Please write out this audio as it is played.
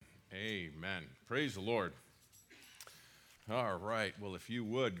Amen. Praise the Lord. All right. Well, if you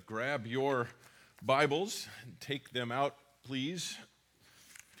would grab your Bibles and take them out, please.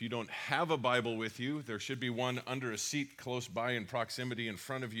 If you don't have a Bible with you, there should be one under a seat close by in proximity in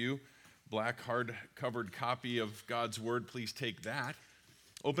front of you. Black hard-covered copy of God's Word. Please take that.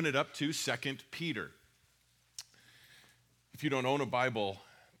 Open it up to 2 Peter. If you don't own a Bible,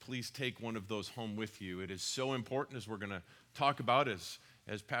 please take one of those home with you. It is so important, as we're going to talk about, as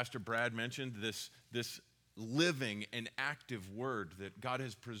Pastor Brad mentioned, this living and active Word that God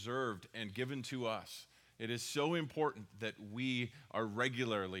has preserved and given to us. It is so important that we are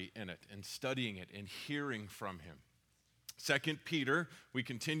regularly in it and studying it and hearing from Him. 2 Peter, we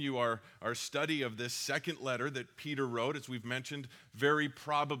continue our study of this second letter that Peter wrote, as we've mentioned, very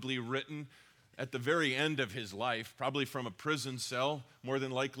probably written at the very end of his life, probably from a prison cell, more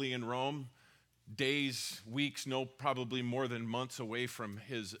than likely in Rome, days, weeks, no, probably more than months away from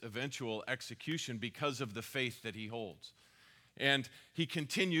his eventual execution because of the faith that he holds. And he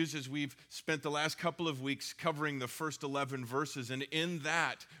continues, as we've spent the last couple of weeks covering the first 11 verses, and in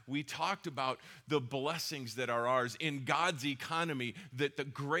that we talked about the blessings that are ours in God's economy, that the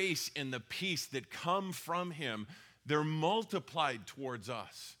grace and the peace that come from Him, they're multiplied towards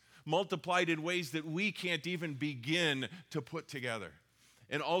us, multiplied in ways that we can't even begin to put together.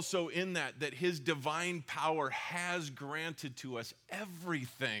 And also in that His divine power has granted to us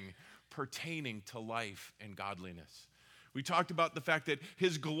everything pertaining to life and godliness. We talked about the fact that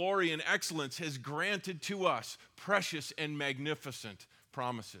His glory and excellence has granted to us precious and magnificent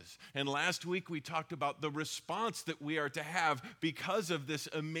promises. And last week we talked about the response that we are to have because of this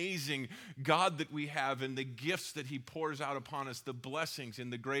amazing God that we have and the gifts that He pours out upon us, the blessings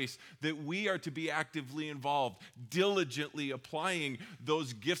and the grace, that we are to be actively involved, diligently applying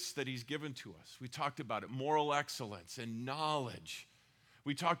those gifts that He's given to us. We talked about it, moral excellence and knowledge.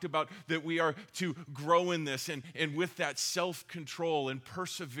 We talked about that we are to grow in this and with that self-control and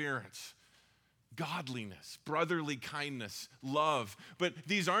perseverance, godliness, brotherly kindness, love. But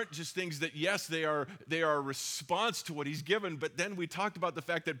these aren't just things that, yes, they are a response to what He's given, but then we talked about the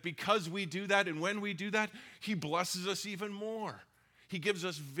fact that because we do that and when we do that, He blesses us even more. He gives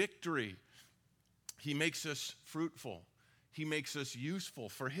us victory. He makes us fruitful. He makes us useful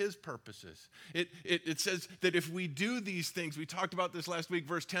for His purposes. It says that if we do these things, we talked about this last week,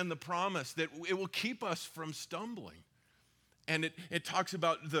 verse 10, the promise that it will keep us from stumbling. And it talks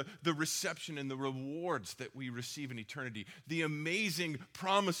about the reception and the rewards that we receive in eternity, the amazing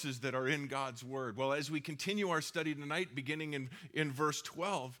promises that are in God's Word. Well, as we continue our study tonight, beginning in verse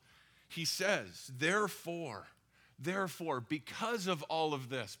 12, he says, Therefore, because of all of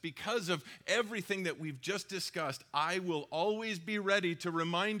this, because of everything that we've just discussed, I will always be ready to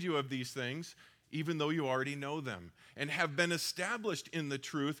remind you of these things, even though you already know them, and have been established in the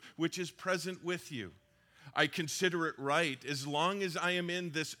truth which is present with you. I consider it right, as long as I am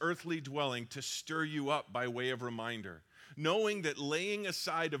in this earthly dwelling, to stir you up by way of reminder, knowing that laying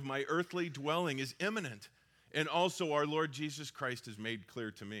aside of my earthly dwelling is imminent, and also our Lord Jesus Christ is made clear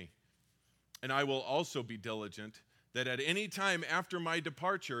to me. And I will also be diligent, that at any time after my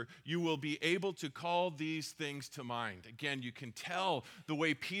departure, you will be able to call these things to mind. Again, you can tell the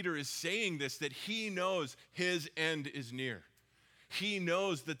way Peter is saying this, that he knows his end is near. He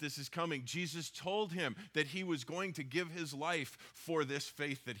knows that this is coming. Jesus told him that He was going to give His life for this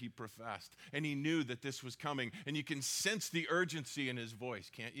faith that he professed. And he knew that this was coming. And you can sense the urgency in his voice,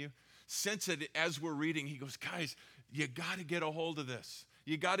 can't you? Sense it as we're reading. He goes, guys, you got to get a hold of this.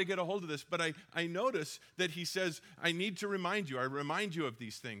 You got to get a hold of this. But I notice that he says, I need to remind you. I remind you of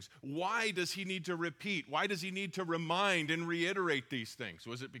these things. Why does he need to repeat? Why does he need to remind and reiterate these things?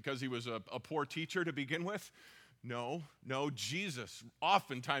 Was it because he was a poor teacher to begin with? No. Jesus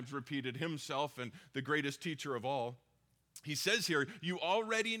oftentimes repeated Himself, and the greatest teacher of all. He says here, you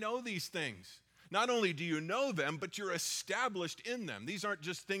already know these things. Not only do you know them, but you're established in them. These aren't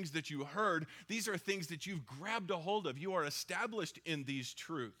just things that you heard. These are things that you've grabbed a hold of. You are established in these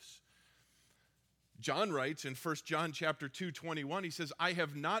truths. John writes in 1 John chapter 2:21, he says, I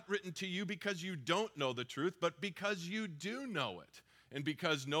have not written to you because you don't know the truth, but because you do know it, and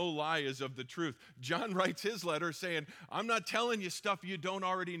because no lie is of the truth. John writes his letter saying, I'm not telling you stuff you don't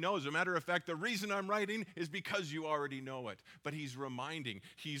already know. As a matter of fact, the reason I'm writing is because you already know it. But he's reminding,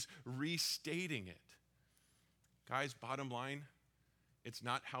 he's restating it. Guys, bottom line, it's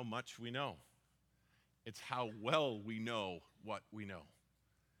not how much we know. It's how well we know what we know.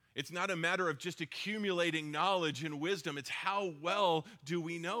 It's not a matter of just accumulating knowledge and wisdom. It's how well do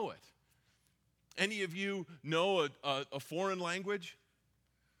we know it. Any of you know a foreign language?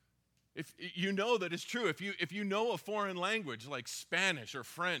 If you know that it's true, if you know a foreign language like Spanish or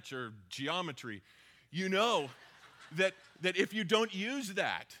French or geometry, you know that if you don't use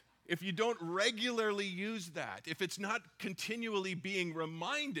that, if you don't regularly use that, if it's not continually being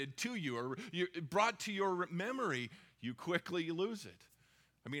reminded to you or brought to your memory, you quickly lose it.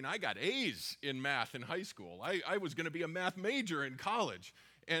 I mean, I got A's in math in high school. I was going to be a math major in college,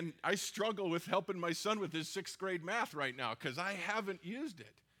 and I struggle with helping my son with his 6th grade math right now because I haven't used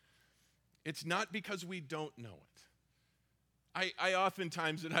it. It's not because we don't know it. I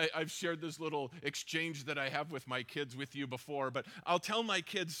oftentimes, and I've shared this little exchange that I have with my kids with you before, but I'll tell my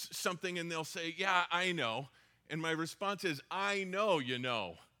kids something and they'll say, yeah, I know. And my response is, I know you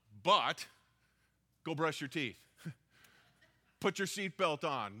know, but go brush your teeth. Put your seatbelt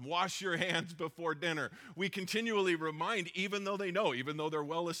on. Wash your hands before dinner. We continually remind, even though they know, even though they're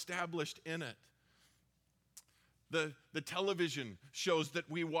well established in it. The television shows that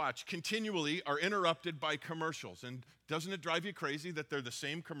we watch continually are interrupted by commercials. And doesn't it drive you crazy that they're the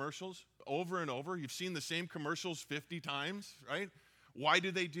same commercials over and over? You've seen the same commercials 50 times, right? Why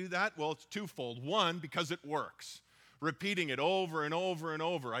do they do that? Well, it's twofold. One, because it works. Repeating it over and over and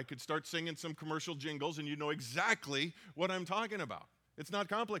over. I could start singing some commercial jingles and you know exactly what I'm talking about. It's not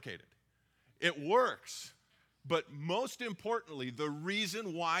complicated. It works. But most importantly, the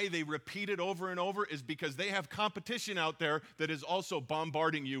reason why they repeat it over and over is because they have competition out there that is also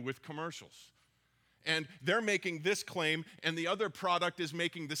bombarding you with commercials. And they're making this claim, and the other product is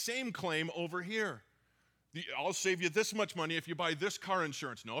making the same claim over here. I'll save you this much money if you buy this car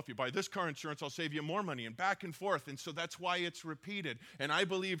insurance. No, if you buy this car insurance, I'll save you more money, and back and forth. And so that's why it's repeated. And I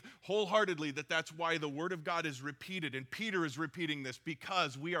believe wholeheartedly that that's why the Word of God is repeated. And Peter is repeating this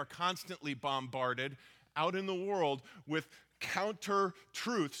because we are constantly bombarded out in the world with counter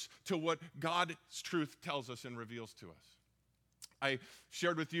truths to what God's truth tells us and reveals to us. I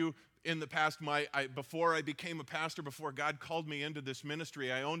shared with you in the past, before I became a pastor, before God called me into this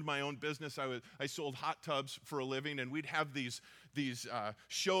ministry, I owned my own business. I sold hot tubs for a living, and we'd have these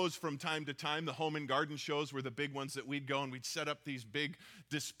shows from time to time. The home and garden shows were the big ones that we'd go, and we'd set up these big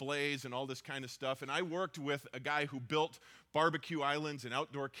displays and all this kind of stuff. And I worked with a guy who built barbecue islands and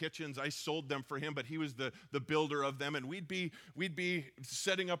outdoor kitchens. I sold them for him, but he was the builder of them. And we'd be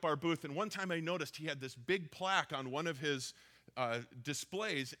setting up our booth. And one time I noticed he had this big plaque on one of his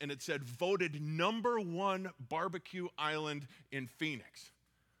displays, and it said, voted #1 barbecue island in Phoenix.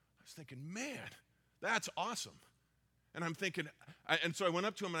 I was thinking, man, that's awesome. And I'm thinking, and so I went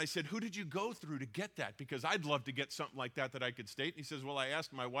up to him and I said, who did you go through to get that? Because I'd love to get something like that I could state. And he says, well, I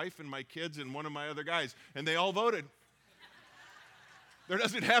asked my wife and my kids and one of my other guys, and they all voted. There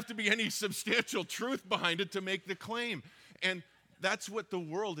doesn't have to be any substantial truth behind it to make the claim. And that's what the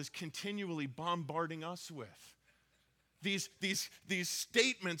world is continually bombarding us with. These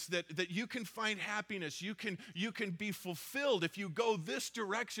statements that you can find happiness, you can be fulfilled if you go this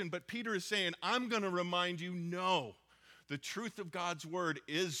direction. But Peter is saying, I'm going to remind you, no, the truth of God's word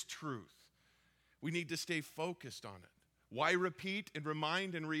is truth. We need to stay focused on it. Why repeat and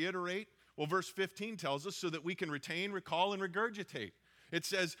remind and reiterate? Well, verse 15 tells us so that we can retain, recall, and regurgitate. It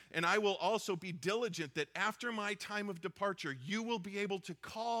says, and I will also be diligent that after my time of departure, you will be able to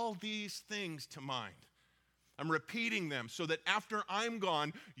call these things to mind. I'm repeating them so that after I'm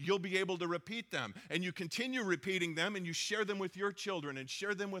gone, you'll be able to repeat them. And you continue repeating them and you share them with your children and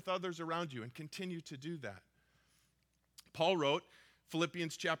share them with others around you and continue to do that. Paul wrote,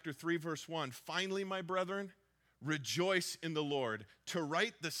 Philippians chapter 3, verse 1, finally, my brethren, rejoice in the Lord. To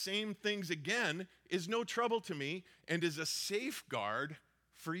write the same things again is no trouble to me and is a safeguard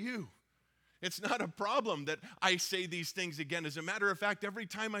for you. It's not a problem that I say these things again. As a matter of fact, every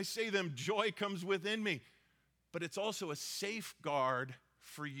time I say them, joy comes within me. But it's also a safeguard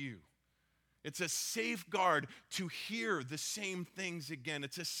for you. It's a safeguard to hear the same things again.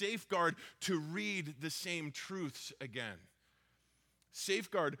 It's a safeguard to read the same truths again.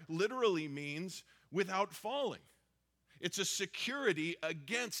 Safeguard literally means without falling. It's a security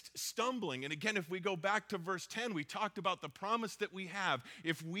against stumbling. And again, if we go back to verse 10, we talked about the promise that we have.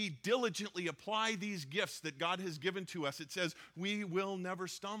 If we diligently apply these gifts that God has given to us, it says we will never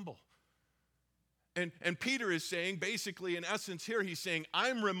stumble. And Peter is saying, basically, in essence here, he's saying,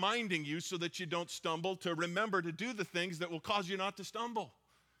 I'm reminding you so that you don't stumble, to remember to do the things that will cause you not to stumble.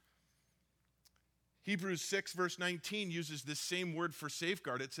 Hebrews 6, verse 19 uses this same word for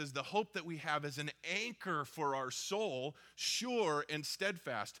safeguard. It says, the hope that we have is an anchor for our soul, sure and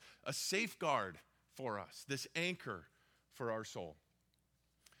steadfast, a safeguard for us, this anchor for our soul.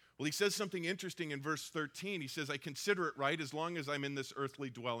 Well, he says something interesting in verse 13. He says, I consider it right, as long as I'm in this earthly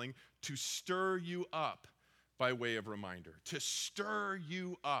dwelling, to stir you up by way of reminder. To stir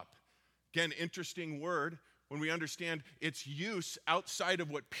you up Again, interesting word when we understand its use outside of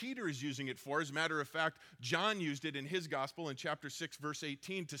what Peter is using it for. As a matter of fact, John used it in his gospel in chapter 6, verse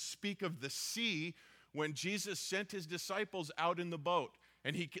 18, to speak of the sea when Jesus sent his disciples out in the boat,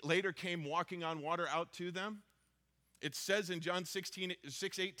 and he later came walking on water out to them. It says in John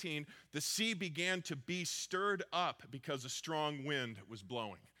 6:18, the sea began to be stirred up because a strong wind was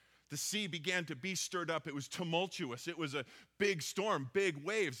blowing. The sea began to be stirred up. It was tumultuous. It was a big storm, big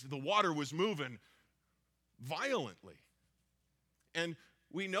waves. The water was moving violently. And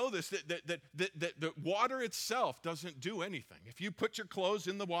we know this, that the water itself doesn't do anything. If you put your clothes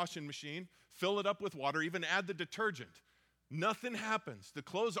in the washing machine, fill it up with water, even add the detergent, nothing happens. The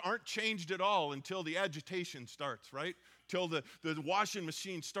clothes aren't changed at all until the agitation starts, right? Till the washing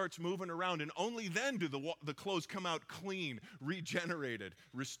machine starts moving around, and only then do the clothes come out clean, regenerated,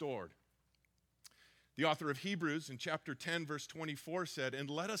 restored. The author of Hebrews in chapter 10, verse 24 said, "And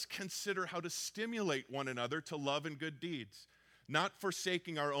let us consider how to stimulate one another to love and good deeds, not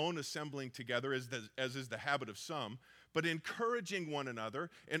forsaking our own assembling together as is the habit of some, but encouraging one another,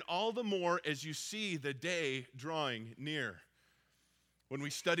 and all the more as you see the day drawing near." When we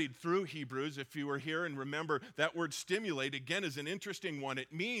studied through Hebrews, if you were here and remember, that word stimulate, again, is an interesting one.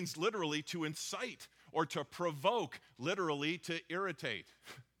 It means literally to incite or to provoke, literally to irritate.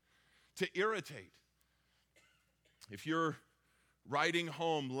 To irritate. If you're riding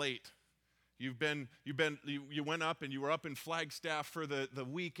home late, you went up and you were up in Flagstaff for the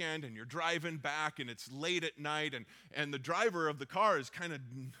weekend, and you're driving back, and it's late at night, and the driver of the car is kind of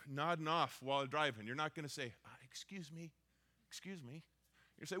nodding off while driving. You're not going to say, excuse me.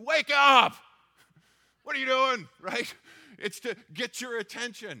 You say, wake up! What are you doing? Right? It's to get your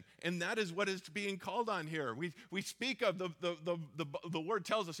attention. And that is what is being called on here. We speak of the word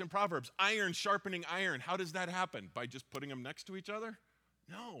tells us in Proverbs, iron sharpening iron. How does that happen? By just putting them next to each other?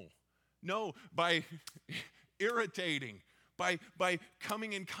 No, by irritating, by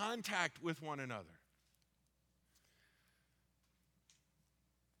coming in contact with one another.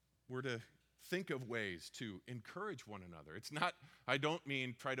 We're to think of ways to encourage one another. It's not, I don't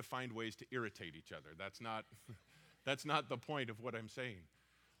mean try to find ways to irritate each other. That's not the point of what I'm saying.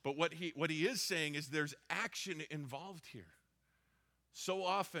 But what he is saying is there's action involved here. So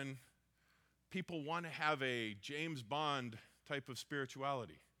often, people want to have a James Bond type of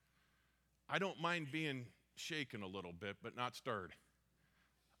spirituality. I don't mind being shaken a little bit, but not stirred.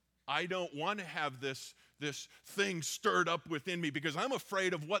 I don't want to have this thing stirred up within me because I'm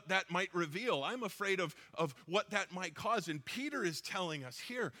afraid of what that might reveal. I'm afraid of what that might cause. And Peter is telling us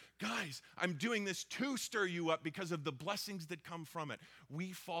here, guys, I'm doing this to stir you up because of the blessings that come from it.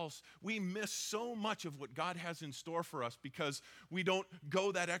 We miss so much of what God has in store for us because we don't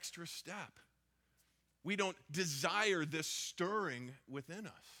go that extra step. We don't desire this stirring within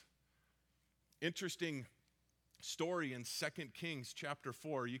us. Interesting story in 2 Kings chapter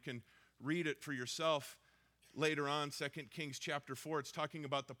 4. You can read it for yourself later on, 2 Kings chapter 4. It's talking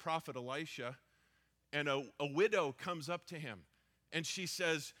about the prophet Elisha, and a widow comes up to him, and she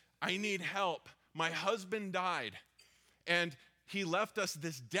says, I need help. My husband died, and he left us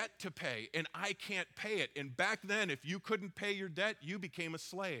this debt to pay, and I can't pay it. And back then, if you couldn't pay your debt, you became a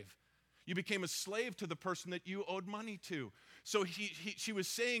slave. You became a slave to the person that you owed money to. So she was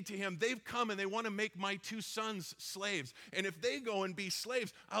saying to him, they've come and they want to make my 2 sons slaves. And if they go and be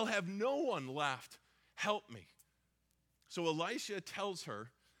slaves, I'll have no one left. Help me. So Elisha tells her,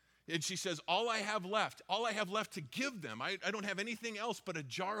 and she says, all I have left to give them, I don't have anything else but a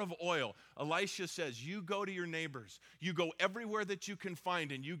jar of oil. Elisha says, you go to your neighbors. You go everywhere that you can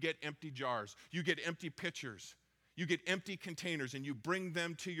find, and you get empty jars. You get empty pitchers. You get empty containers, and you bring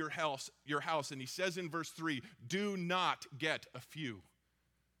them to your house. And he says in verse 3, do not get a few,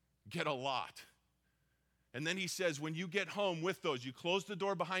 get a lot. And then he says, when you get home with those, you close the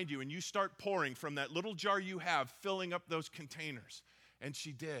door behind you, and you start pouring from that little jar you have, filling up those containers. And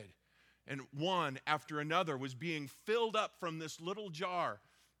she did. And one after another was being filled up from this little jar.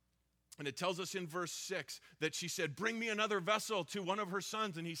 And it tells us in verse 6 that she said, bring me another vessel to one of her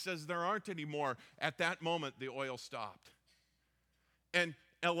sons. And he says, there aren't any more. At that moment, the oil stopped. And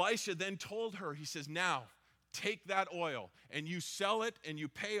Elisha then told her, he says, now take that oil and you sell it and you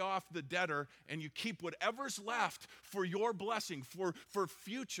pay off the debtor and you keep whatever's left for your blessing, for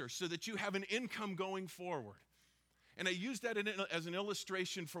future, so that you have an income going forward. And I use that as an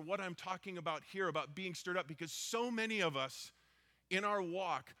illustration for what I'm talking about here, about being stirred up, because so many of us in our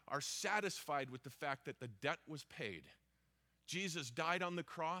walk are satisfied with the fact that the debt was paid. Jesus died on the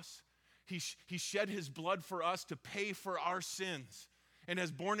cross. He shed his blood for us to pay for our sins. And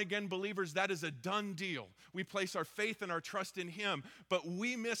as born-again believers, that is a done deal. We place our faith and our trust in Him, but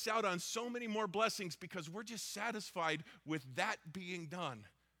we miss out on so many more blessings because we're just satisfied with that being done.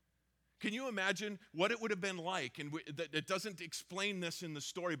 Can you imagine what it would have been like? And it doesn't explain this in the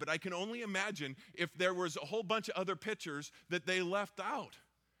story, but I can only imagine if there was a whole bunch of other pictures that they left out.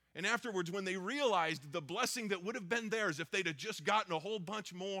 And afterwards, when they realized the blessing that would have been theirs if they'd have just gotten a whole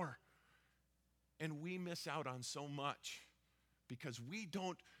bunch more. And we miss out on so much because we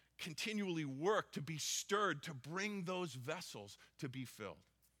don't continually work to be stirred to bring those vessels to be filled.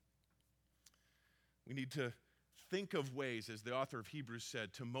 We need to think of ways, as the author of Hebrews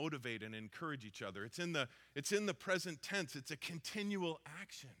said, to motivate and encourage each other. It's in the present tense. It's a continual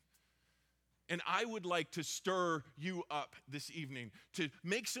action. And I would like to stir you up this evening to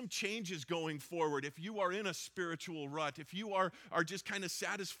make some changes going forward. If you are in a spiritual rut, if you are just kind of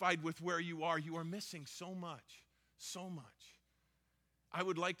satisfied with where you are missing so much, so much. I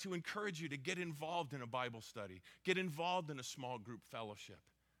would like to encourage you to get involved in a Bible study, get involved in a small group fellowship.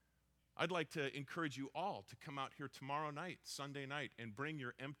 I'd like to encourage you all to come out here tomorrow night, Sunday night, and bring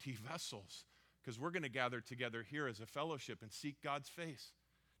your empty vessels, because we're going to gather together here as a fellowship and seek God's face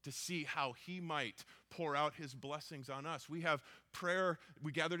to see how He might pour out His blessings on us. We have prayer.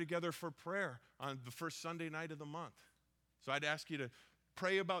 We gather together for prayer on the first Sunday night of the month. So I'd ask you to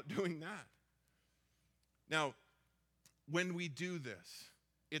pray about doing that. Now, when we do this,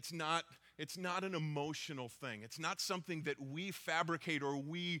 it's not an emotional thing. It's not something that we fabricate or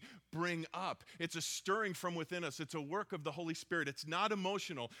we bring up. It's a stirring from within us. It's a work of the Holy Spirit. It's not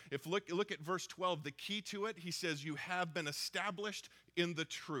emotional. Look at verse 12. The key to it, he says, you have been established in the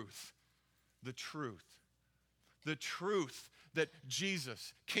truth. The truth. The truth that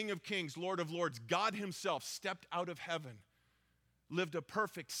Jesus, King of Kings, Lord of Lords, God Himself stepped out of heaven, lived a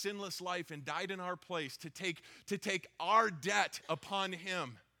perfect, sinless life, and died in our place to take our debt upon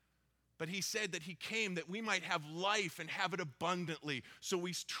Him. But He said that He came that we might have life and have it abundantly. So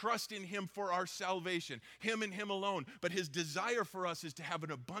we trust in Him for our salvation, Him and Him alone. But His desire for us is to have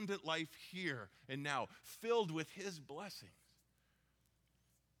an abundant life here and now, filled with His blessings.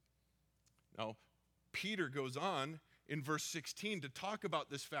 Now, Peter goes on in verse 16 to talk about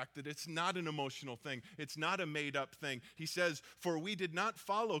this fact that it's not an emotional thing. It's not a made-up thing. He says, "For we did not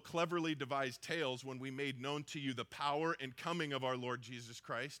follow cleverly devised tales when we made known to you the power and coming of our Lord Jesus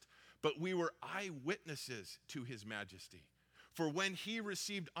Christ, but we were eyewitnesses to His majesty. For when He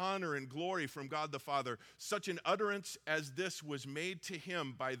received honor and glory from God the Father, such an utterance as this was made to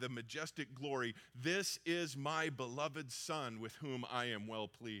Him by the majestic glory, 'This is my beloved Son, with whom I am well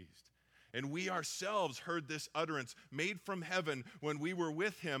pleased.' And we ourselves heard this utterance made from heaven when we were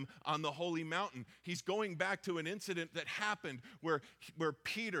with Him on the holy mountain." He's going back to an incident that happened where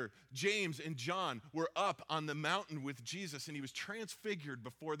Peter, James, and John were up on the mountain with Jesus, and He was transfigured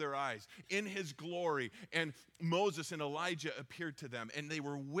before their eyes in His glory. And Moses and Elijah appeared to them, and they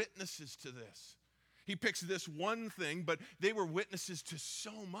were witnesses to this. He picks this one thing, but they were witnesses to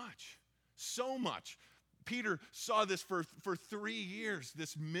so much, so much. Peter saw this for 3 years,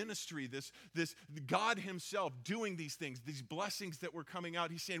 this ministry, this God Himself doing these things, these blessings that were coming out.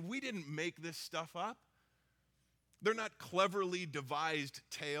 He's saying, we didn't make this stuff up. They're not cleverly devised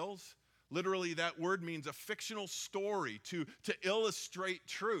tales. Literally, that word means a fictional story to illustrate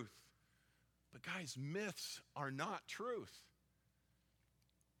truth. But guys, myths are not truth.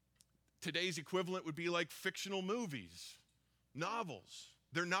 Today's equivalent would be like fictional movies, novels.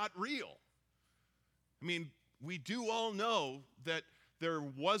 They're not real. I mean, we do all know that there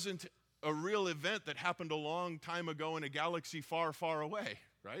wasn't a real event that happened a long time ago in a galaxy far, far away,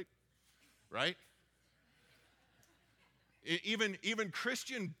 right? Right? Even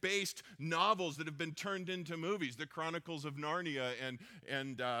Christian-based novels that have been turned into movies, the Chronicles of Narnia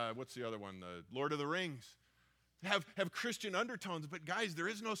and what's the other one? The Lord of the Rings, have Christian undertones. But guys, there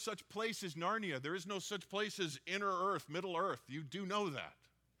is no such place as Narnia. There is no such place as Inner Earth, Middle Earth. You do know that,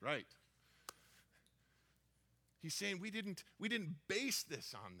 right? He's saying we didn't base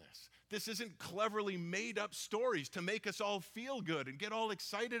this on this. This isn't cleverly made up stories to make us all feel good and get all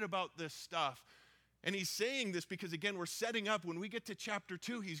excited about this stuff. And he's saying this because, again, we're setting up, when we get to chapter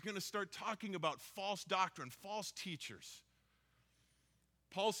 2, he's going to start talking about false doctrine, false teachers.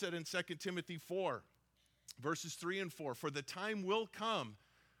 Paul said in 2 Timothy 4, verses 3 and 4, "For the time will come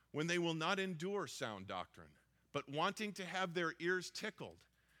when they will not endure sound doctrine, but wanting to have their ears tickled,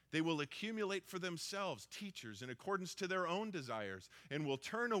 they will accumulate for themselves teachers in accordance to their own desires, and will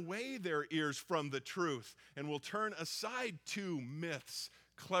turn away their ears from the truth, and will turn aside to myths,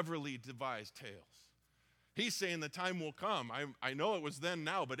 cleverly devised tales." He's saying the time will come. I know it was then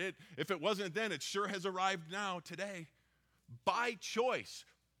now, but if it wasn't then, it sure has arrived now, today. By choice,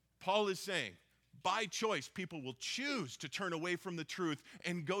 Paul is saying, by choice, people will choose to turn away from the truth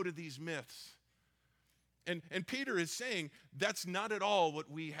and go to these myths. And Peter is saying, that's not at all what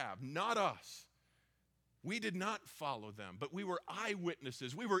we have, not us. We did not follow them, but we were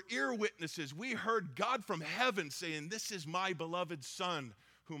eyewitnesses. We were ear witnesses. We heard God from heaven saying, this is my beloved Son,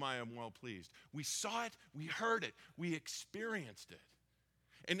 whom I am well pleased. We saw it, we heard it, we experienced it.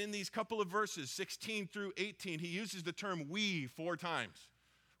 And in these couple of verses, 16 through 18, he uses the term we 4 times.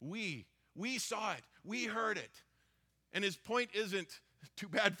 We saw it, we heard it. And his point isn't, too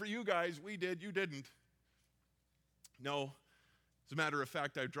bad for you guys, we did, you didn't. No, as a matter of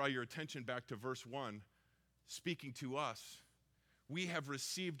fact, I draw your attention back to verse 1. Speaking to us, we have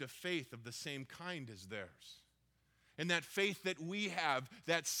received a faith of the same kind as theirs. And that faith that we have,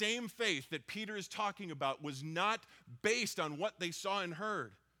 that same faith that Peter is talking about, was not based on what they saw and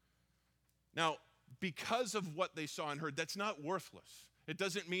heard. Now, because of what they saw and heard, that's not worthless. It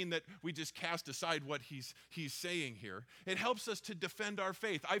doesn't mean that we just cast aside what he's saying here. It helps us to defend our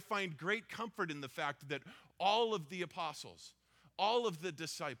faith. I find great comfort in the fact that all of the apostles, all of the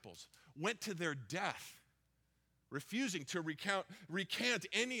disciples went to their death refusing to recant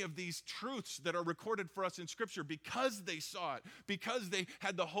any of these truths that are recorded for us in Scripture because they saw it, because they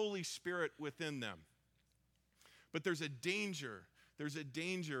had the Holy Spirit within them. But there's a danger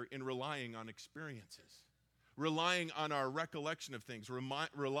in relying on experiences, relying on our recollection of things,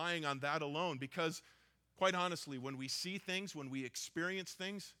 relying on that alone, because quite honestly, when we see things, when we experience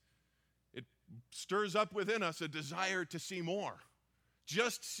things, it stirs up within us a desire to see more.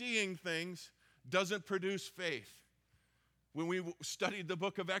 Just seeing things doesn't produce faith. When we studied the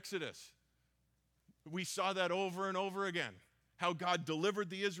book of Exodus, we saw that over and over again. How God delivered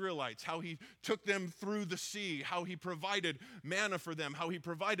the Israelites, how he took them through the sea, how he provided manna for them, how he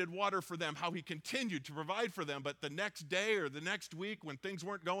provided water for them, how he continued to provide for them. But the next day or the next week when things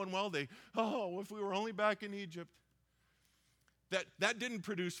weren't going well, if we were only back in Egypt. That didn't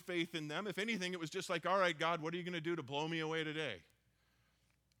produce faith in them. If anything, it was just like, all right, God, what are you going to do to blow me away today?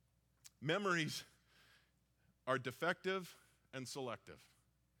 Memories are defective and selective.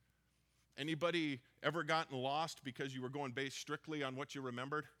 Anybody ever gotten lost because you were going based strictly on what you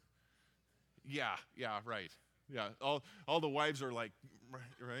remembered? Yeah, right. Yeah, all the wives are like,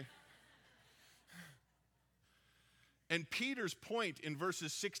 right? And Peter's point in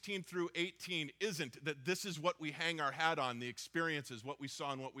verses 16 through 18 isn't that this is what we hang our hat on, the experiences, what we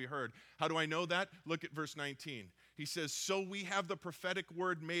saw and what we heard. How do I know that? Look at verse 19. He says, so we have the prophetic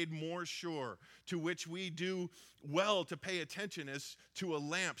word made more sure, to which we do well to pay attention as to a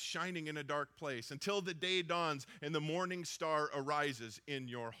lamp shining in a dark place, until the day dawns and the morning star arises in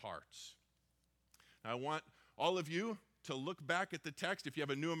your hearts. Now, I want all of you to look back at the text. If you have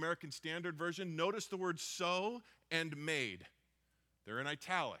a New American Standard Version, notice the words so and made. They're in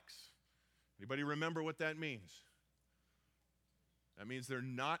italics. Anybody remember what that means? That means they're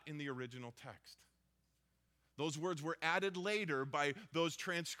not in the original text. Those words were added later by those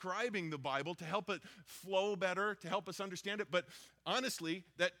transcribing the Bible to help it flow better, to help us understand it. But honestly,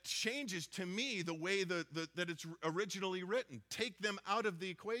 that changes to me the way that it's originally written. Take them out of the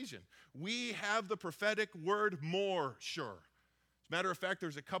equation. We have the prophetic word more sure. As a matter of fact,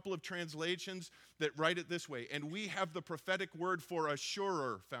 there's a couple of translations that write it this way. And we have the prophetic word for a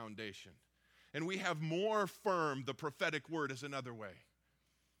surer foundation. And we have more firm, the prophetic word is another way.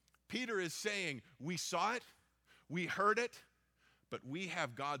 Peter is saying, we saw it, we heard it, but we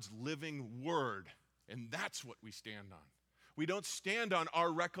have God's living word, and that's what we stand on. We don't stand on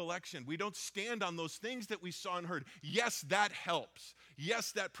our recollection. We don't stand on those things that we saw and heard. Yes, that helps.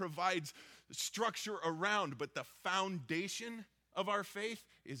 Yes, that provides structure around, but the foundation of our faith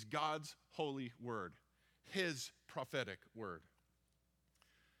is God's holy word, his prophetic word.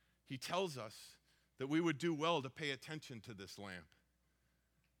 He tells us that we would do well to pay attention to this lamp.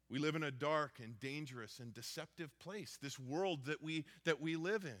 We live in a dark and dangerous and deceptive place, this world that we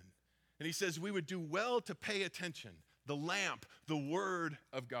live in. And he says we would do well to pay attention. The lamp, the word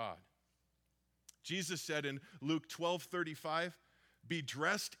of God. Jesus said in Luke 12:35, be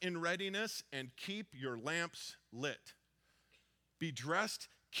dressed in readiness and keep your lamps lit. Be dressed,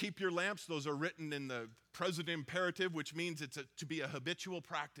 keep your lamps. Those are written in the present imperative, which means it's to be a habitual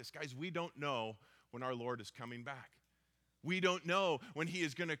practice. Guys, we don't know when our Lord is coming back. We don't know when he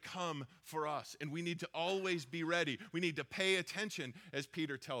is going to come for us, and we need to always be ready. We need to pay attention, as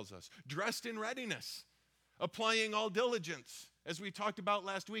Peter tells us. Dressed in readiness, applying all diligence, as we talked about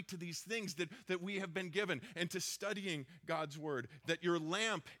last week, to these things that we have been given, and to studying God's word, that your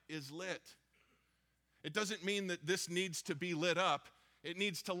lamp is lit. It doesn't mean that this needs to be lit up. It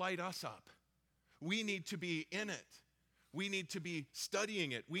needs to light us up. We need to be in it. We need to be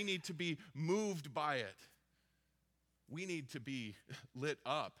studying it. We need to be moved by it. We need to be lit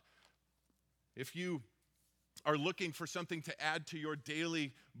up. If you are looking for something to add to your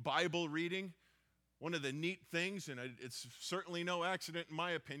daily Bible reading, one of the neat things, and it's certainly no accident in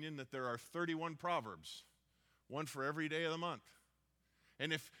my opinion, that there are 31 Proverbs, one for every day of the month.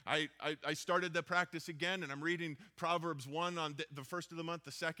 And if I started the practice again and I'm reading Proverbs 1 on the first of the month,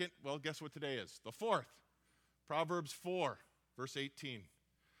 the second, well, guess what today is? The fourth. Proverbs 4, verse 18.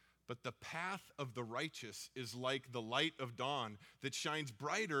 But the path of the righteous is like the light of dawn that shines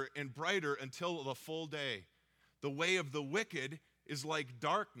brighter and brighter until the full day. The way of the wicked is like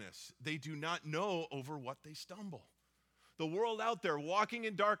darkness. They do not know over what they stumble. The world out there walking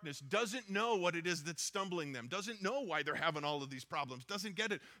in darkness doesn't know what it is that's stumbling them, doesn't know why they're having all of these problems, doesn't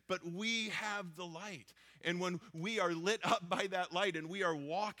get it. But we have the light. And when we are lit up by that light and we are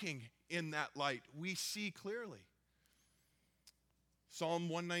walking in that light, we see clearly. Psalm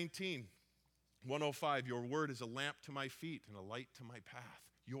 119, 105, your word is a lamp to my feet and a light to my path.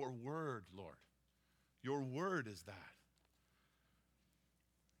 Your word, Lord. Your word is that.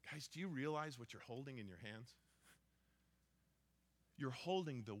 Guys, do you realize what you're holding in your hands? You're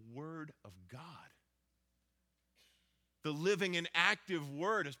holding the word of God. The living and active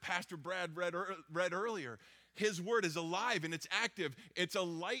word, as Pastor Brad read earlier. His word is alive and it's active. It's a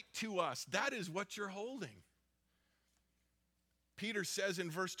light to us. That is what you're holding. Peter says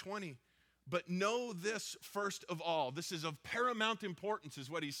in verse 20, but know this first of all. This is of paramount importance, is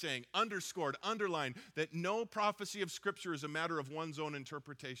what he's saying. Underscored, underlined, that no prophecy of Scripture is a matter of one's own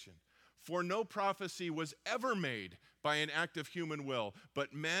interpretation. For no prophecy was ever made by an act of human will,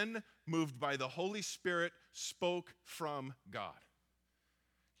 but men, moved by the Holy Spirit, spoke from God.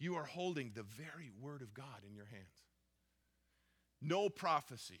 You are holding the very word of God in your hands. No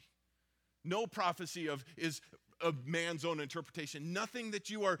prophecy is of man's own interpretation. Nothing that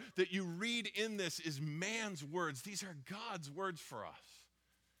you read in this is man's words. These are God's words for us.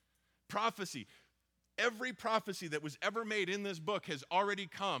 Prophecy. Every prophecy that was ever made in this book has already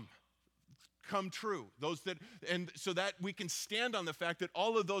come true. And so that we can stand on the fact that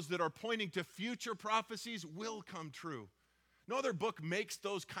all of those that are pointing to future prophecies will come true. No other book makes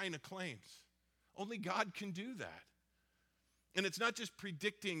those kind of claims. Only God can do that. And it's not just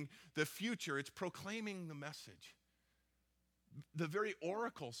predicting the future, it's proclaiming the message. The very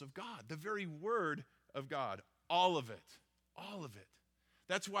oracles of God, the very word of God, all of it, all of it.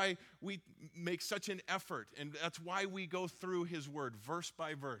 That's why we make such an effort, and that's why we go through his word verse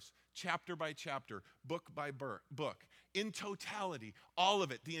by verse, chapter by chapter, book by book, in totality, all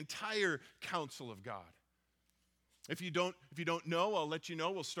of it, the entire counsel of God. If you don't know, I'll let you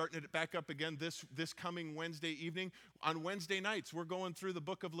know. We'll start it back up again this coming Wednesday evening. On Wednesday nights, we're going through the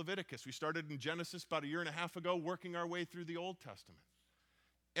book of Leviticus. We started in Genesis about a year and a half ago, working our way through the Old Testament.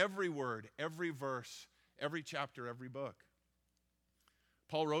 Every word, every verse, every chapter, every book.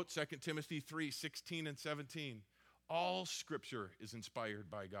 Paul wrote 2 Timothy 3, 16 and 17. All Scripture is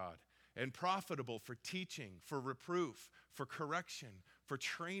inspired by God and profitable for teaching, for reproof, for correction, for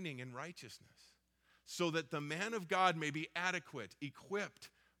training in righteousness, so that the man of God may be adequate, equipped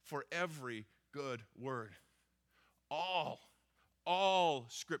for every good word. All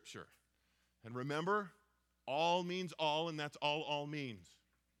Scripture. And remember, all means all, and that's all means.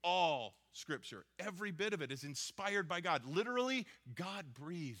 All Scripture, every bit of it is inspired by God. Literally, God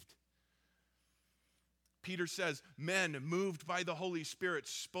breathed. Peter says, men moved by the Holy Spirit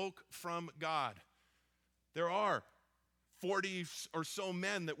spoke from God. There are 40 or so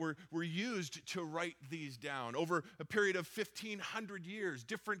men that were used to write these down over a period of 1,500 years,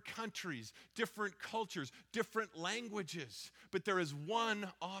 different countries, different cultures, different languages. But there is one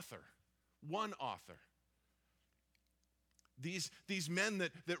author. These men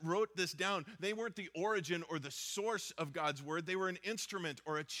that wrote this down, they weren't the origin or the source of God's word. They were an instrument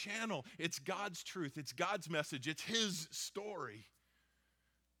or a channel. It's God's truth. It's God's message. It's his story.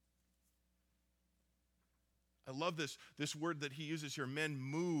 I love this word that he uses here, men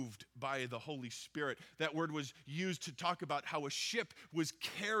moved by the Holy Spirit. That word was used to talk about how a ship was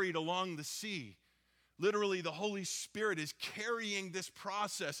carried along the sea. Literally, the Holy Spirit is carrying this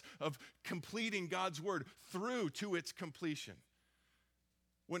process of completing God's word through to its completion.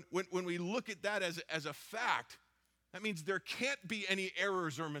 When we look at that as a fact, that means there can't be any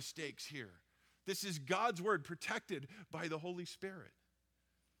errors or mistakes here. This is God's word protected by the Holy Spirit.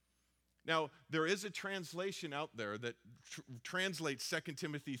 Now, there is a translation out there that translates 2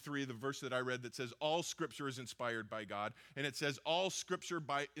 Timothy 3, the verse that I read that says, all Scripture is inspired by God, and it says, all Scripture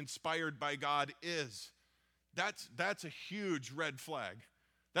inspired by God is. That's a huge red flag.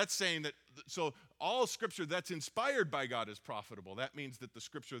 That's saying that, so all scripture that's inspired by God is profitable. That means that the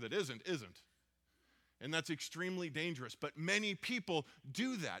scripture that isn't. And that's extremely dangerous. But many people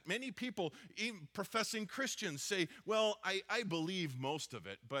do that. Many people, even professing Christians, say, well, I believe most of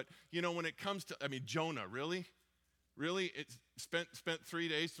it. But, when it comes to, Jonah, really? Really? It spent 3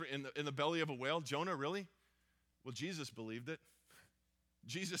 days in the belly of a whale? Jonah, really? Well, Jesus believed it.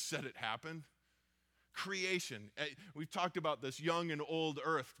 Jesus said it happened. Creation. We've talked about this young and old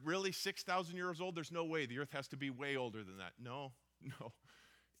earth. Really? 6,000 years old? There's no way. The earth has to be way older than that. No.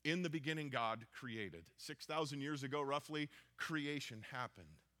 In the beginning, God created. 6,000 years ago, roughly, creation happened.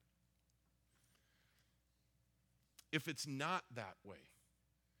 If it's not that way,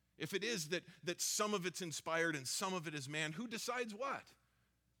 if it is that some of it's inspired and some of it is man, who decides what?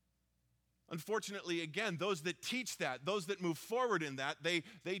 Unfortunately, again, those that teach that, those that move forward in that, they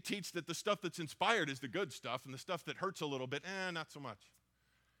teach that the stuff that's inspired is the good stuff, and the stuff that hurts a little bit, not so much.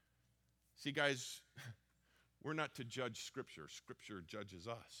 See, guys, we're not to judge Scripture. Scripture judges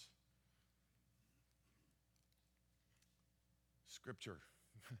us. Scripture.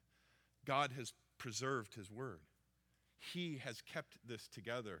 God has preserved His Word. He has kept this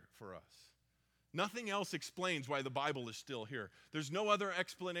together for us. Nothing else explains why the Bible is still here. There's no other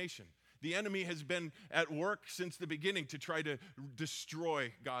explanation. The enemy has been at work since the beginning to try to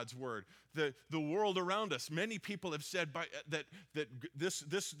destroy God's word. The world around us, many people have said that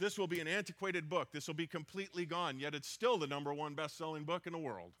this will be an antiquated book. This will be completely gone, yet it's still the number one best-selling book in the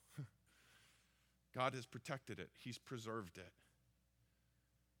world. God has protected it. He's preserved it.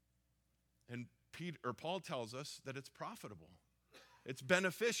 And Paul tells us that it's profitable. It's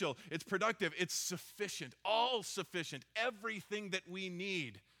beneficial. It's productive. It's sufficient. All sufficient. Everything that we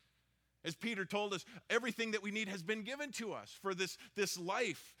need. As Peter told us, everything that we need has been given to us for this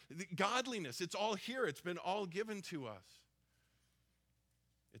life, godliness. It's all here. It's been all given to us.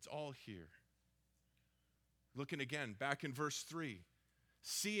 It's all here. Looking again, back in verse 3,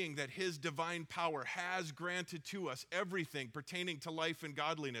 seeing that His divine power has granted to us everything pertaining to life and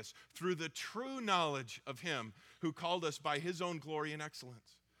godliness through the true knowledge of Him who called us by His own glory and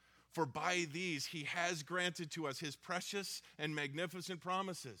excellence. For by these He has granted to us His precious and magnificent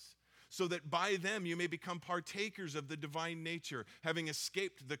promises, so that by them you may become partakers of the divine nature, having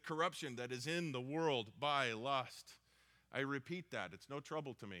escaped the corruption that is in the world by lust. I repeat that. It's no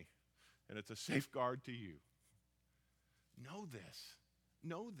trouble to me, and it's a safeguard to you. Know this.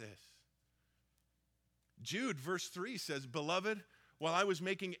 Know this. Jude, verse 3 says, Beloved, while I was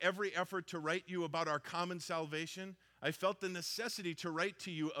making every effort to write you about our common salvation, I felt the necessity to write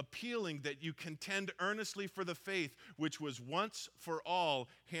to you, appealing that you contend earnestly for the faith which was once for all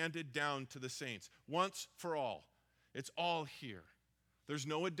handed down to the saints. Once for all. It's all here. There's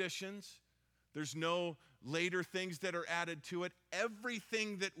no additions. There's no later things that are added to it.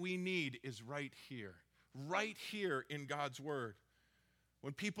 Everything that we need is right here in God's Word.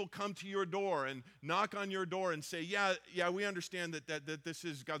 When people come to your door and knock on your door and say, yeah, we understand that this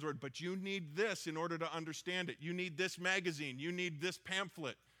is God's word, but you need this in order to understand it. You need this magazine. You need this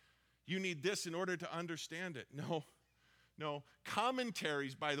pamphlet. You need this in order to understand it. No.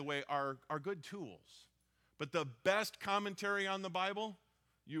 Commentaries, by the way, are good tools. But the best commentary on the Bible,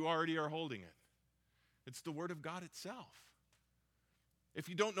 you already are holding it. It's the Word of God itself. If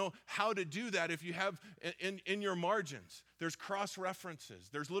you don't know how to do that, if you have in your margins, there's cross-references.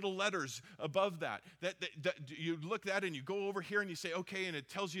 There's little letters above that you look at and you go over here and you say, okay, and it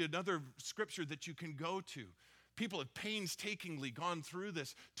tells you another scripture that you can go to. People have painstakingly gone through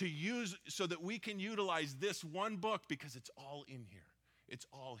this to use so that we can utilize this one book because it's all in here. It's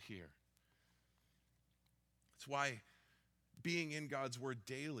all here. That's why being in God's Word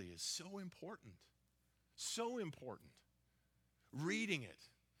daily is so important. So important. Reading it,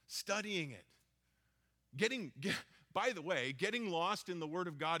 studying it. By the way, getting lost in the Word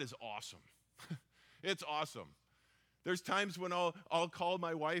of God is awesome. It's awesome. There's times when I'll call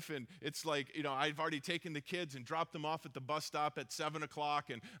my wife and it's like, I've already taken the kids and dropped them off at the bus stop at 7 o'clock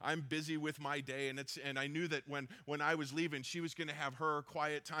and I'm busy with my day and I knew that when I was leaving, she was going to have her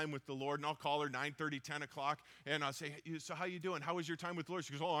quiet time with the Lord, and I'll call her 9:30, 10 o'clock and I'll say, so how you doing? How was your time with the Lord?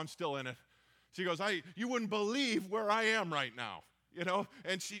 She goes, oh, I'm still in it. She goes, you wouldn't believe where I am right now,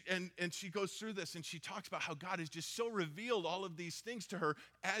 and she goes through this and she talks about how God has just so revealed all of these things to her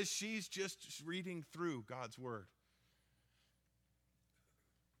as she's just reading through God's Word.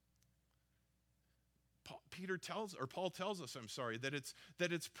 Paul tells us,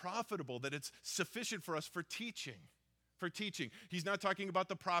 that it's profitable, that it's sufficient for us for teaching. He's not talking about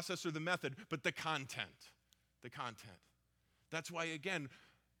the process or the method, but the content. That's why, again,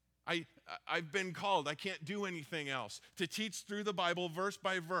 I've been called, I can't do anything else, to teach through the Bible verse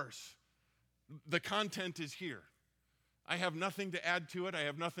by verse. The content is here. I have nothing to add to it. I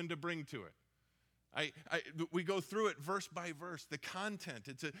have nothing to bring to it. We go through it verse by verse. The content,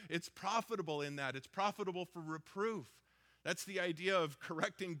 it's profitable in that. It's profitable for reproof. That's the idea of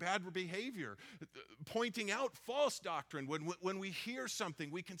correcting bad behavior, pointing out false doctrine. When we hear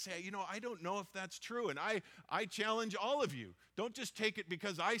something, we can say, I don't know if that's true. And I challenge all of you, don't just take it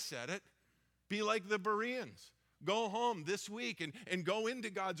because I said it. Be like the Bereans. Go home this week and go into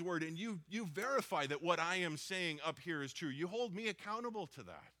God's word, and you verify that what I am saying up here is true. You hold me accountable to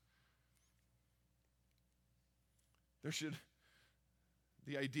that.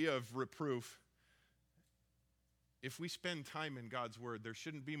 The idea of reproof, if we spend time in God's word, there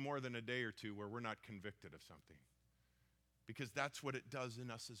shouldn't be more than a day or two where we're not convicted of something, because that's what it does in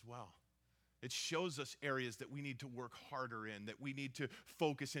us as well. It shows us areas that we need to work harder in, that we need to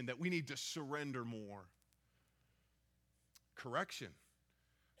focus in, that we need to surrender more. Correction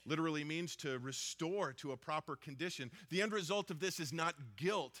literally means to restore to a proper condition. The end result of this is not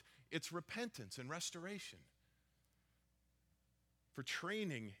guilt, it's repentance and restoration. For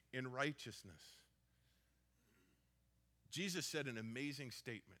training in righteousness. Jesus said an amazing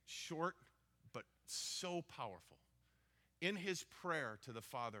statement, short but so powerful. In his prayer to the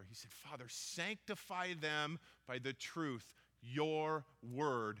Father, he said, Father, sanctify them by the truth. Your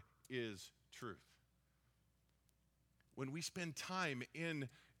word is truth. When we spend time in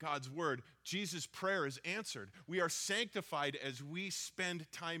God's word, Jesus' prayer is answered. We are sanctified as we spend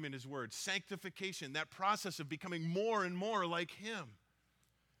time in his word. Sanctification, that process of becoming more and more like him.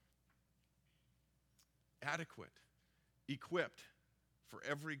 Adequate, equipped for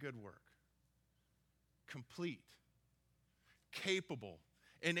every good work. Complete, capable,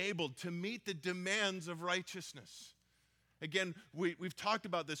 enabled to meet the demands of righteousness. Again, we've talked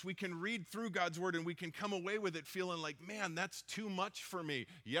about this. We can read through God's word and we can come away with it feeling like, man, that's too much for me.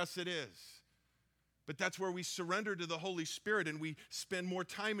 Yes, it is. But that's where we surrender to the Holy Spirit and we spend more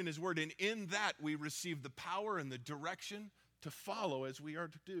time in his word. And in that, we receive the power and the direction to follow as we are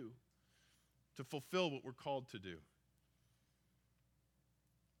to do, to fulfill what we're called to do.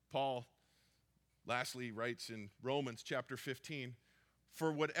 Paul, lastly, writes in Romans chapter 15,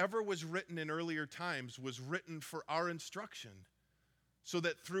 for whatever was written in earlier times was written for our instruction, so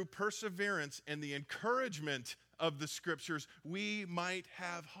that through perseverance and the encouragement of the scriptures, we might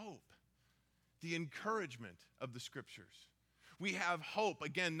have hope. The encouragement of the scriptures. We have hope.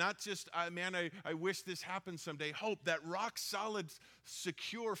 Again, not just, I wish this happened someday. Hope, that rock solid,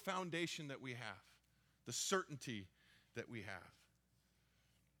 secure foundation that we have. The certainty that we have.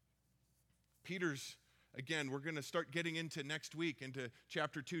 Peter's, again, we're going to start getting into next week, into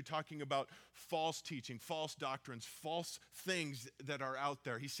chapter 2, talking about false teaching, false doctrines, false things that are out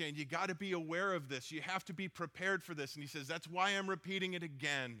there. He's saying you got to be aware of this. You have to be prepared for this. And he says, that's why I'm repeating it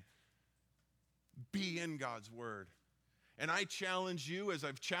again. Be in God's word. And I challenge you, as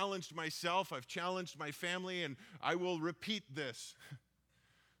I've challenged myself, I've challenged my family, and I will repeat this.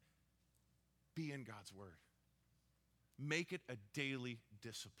 Be in God's word. Make it a daily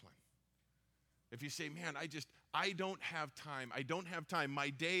discipline. If you say, man, I don't have time. I don't have time. My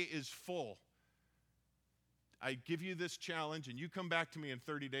day is full. I give you this challenge, and you come back to me in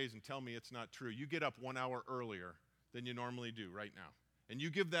 30 days and tell me it's not true. You get up 1 hour earlier than you normally do right now. And you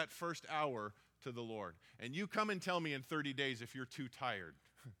give that first hour to the Lord. And you come and tell me in 30 days if you're too tired.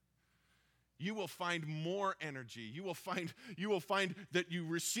 You will find more energy. You will find that you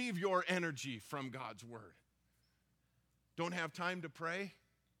receive your energy from God's word. Don't have time to pray?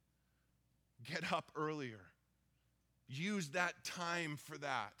 Get up earlier. Use that time for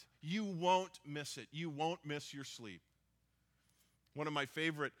that. You won't miss it. You won't miss your sleep. One of my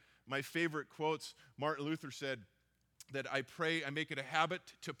favorite quotes, Martin Luther said that I make it a habit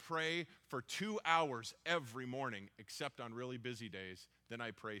to pray for 2 hours every morning, except on really busy days. Then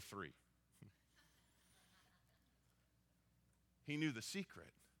I pray 3. He knew the secret.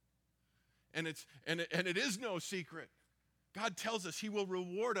 And it is no secret. God tells us he will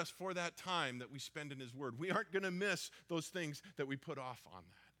reward us for that time that we spend in his word. We aren't going to miss those things that we put off on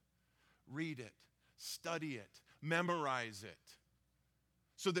that. Read it, study it, memorize it,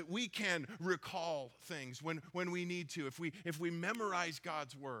 so that we can recall things when we need to. If we memorize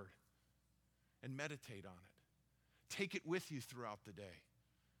God's word and meditate on it, take it with you throughout the day.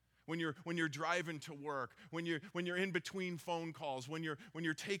 When you're driving to work, when you're in between phone calls, when you're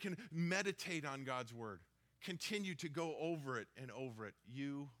meditate on God's word. Continue to go over it and over it.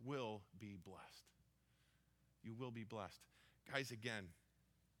 You will be blessed. You will be blessed. Guys, again,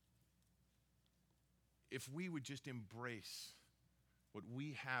 if we would just embrace what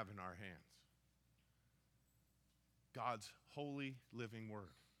we have in our hands. God's holy living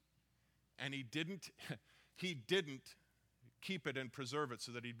word. And he didn't keep it and preserve it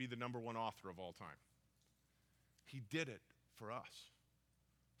so that he'd be the number one author of all time. He did it for us,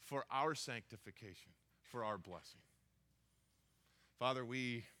 for our sanctification, for our blessing. Father,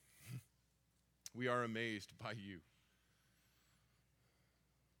 we are amazed by you.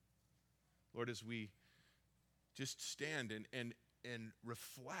 Lord, as we just stand and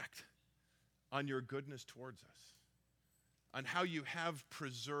reflect on your goodness towards us, on how you have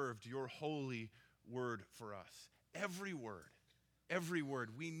preserved your holy word for us. Every word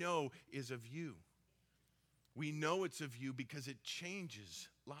we know is of you. We know it's of you because it changes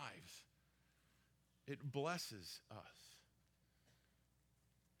lives. It blesses us.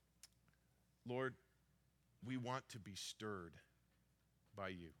 Lord, we want to be stirred by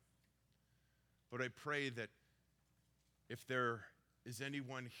you. But I pray that if there is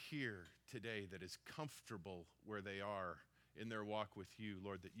anyone here today that is comfortable where they are in their walk with you,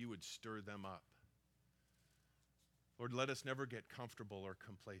 Lord, that you would stir them up. Lord, let us never get comfortable or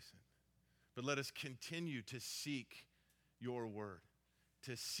complacent, but let us continue to seek your word,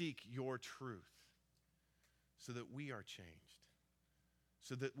 to seek your truth, so that we are changed,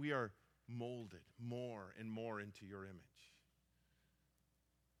 so that we are molded more and more into your image.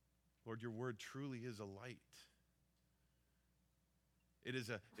 Lord, your word truly is a light. It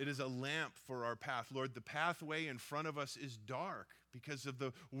is a lamp for our path. Lord, the pathway in front of us is dark because of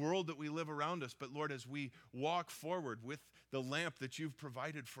the world that we live around us. But Lord, as we walk forward with the lamp that you've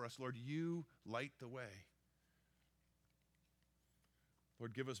provided for us, Lord, you light the way.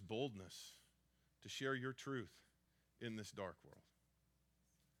 Lord, give us boldness to share your truth in this dark world.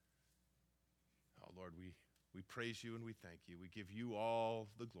 Oh, Lord, we praise you and we thank you. We give you all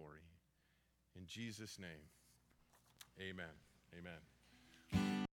the glory. In Jesus' name, amen. Amen.